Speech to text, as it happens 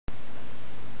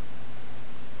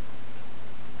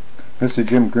This is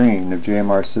Jim Green of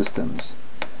JMR Systems.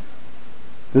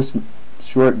 This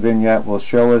short vignette will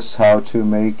show us how to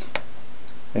make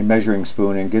a measuring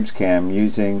spoon in GibbsCAM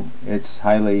using its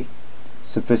highly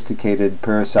sophisticated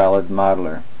Parasolid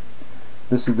Modeler.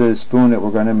 This is the spoon that we're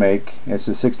going to make. It's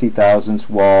a 60 thousandths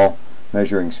wall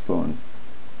measuring spoon.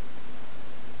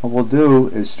 What we'll do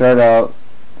is start out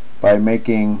by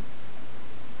making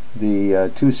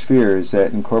the two spheres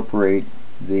that incorporate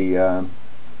the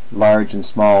large and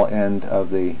small end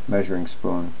of the measuring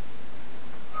spoon.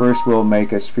 First we'll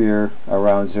make a sphere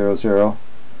around 0, 0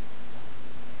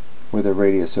 with a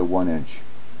radius of 1 inch.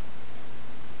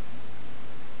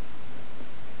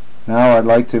 Now I'd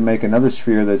like to make another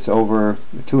sphere that's over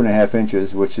 2.5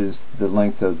 inches, which is the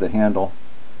length of the handle,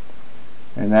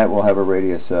 and that will have a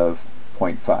radius of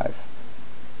 0.5.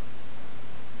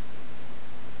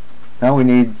 Now we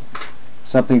need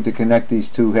something to connect these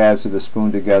two halves of the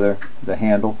spoon together, the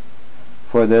handle.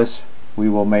 For this we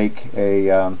will make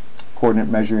a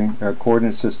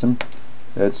coordinate system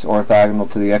that's orthogonal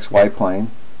to the XY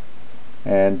plane,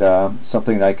 and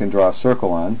something that I can draw a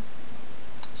circle on.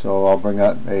 So I'll bring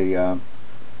up a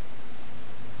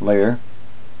layer,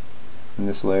 and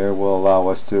this layer will allow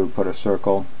us to put a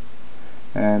circle,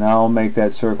 and I'll make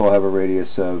that circle have a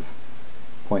radius of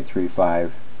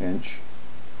 0.35 inch.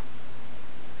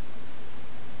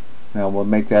 Now we'll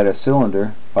make that a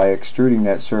cylinder by extruding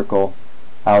that circle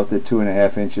out the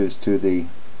 2.5 inches to the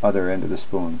other end of the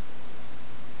spoon.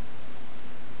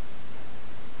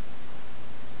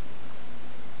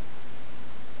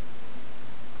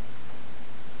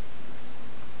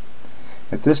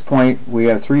 At this point we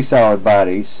have 3 solid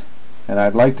bodies, and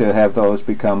I'd like to have those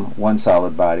become one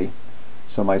solid body.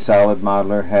 So my solid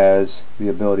modeler has the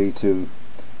ability to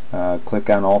click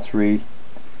on all 3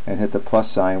 and hit the plus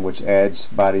sign, which adds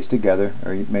bodies together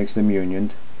or makes them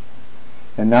unioned.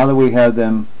 And now that we have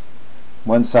them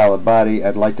one solid body,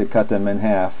 I'd like to cut them in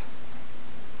half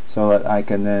so that I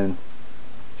can then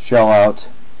shell out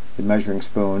the measuring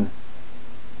spoon.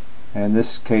 In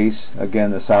this case,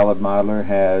 again, the solid modeler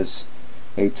has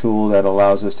a tool that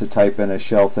allows us to type in a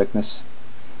shell thickness.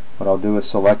 What I'll do is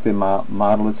select the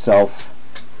model itself,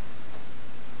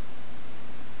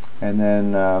 and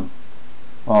then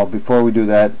well, before we do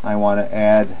that, I want to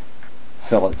add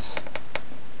fillets.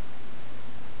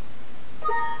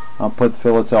 I'll put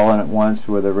fillets all in at once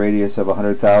with a radius of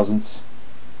 100 thousandths.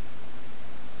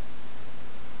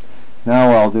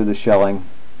 Now I'll do the shelling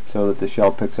so that the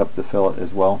shell picks up the fillet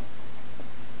as well.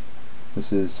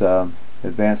 This is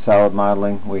advanced solid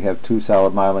modeling. We have 2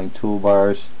 solid modeling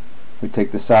toolbars. We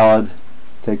take the solid,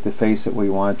 take the face that we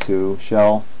want to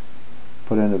shell,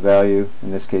 put in a value,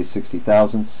 in this case 60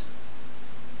 thousandths,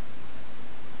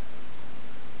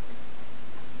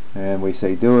 and we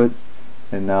say do it,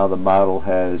 and now the model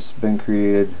has been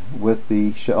created with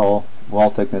the shell wall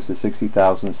thickness of 60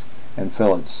 thousandths and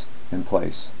fillets in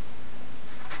place.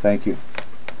 Thank you.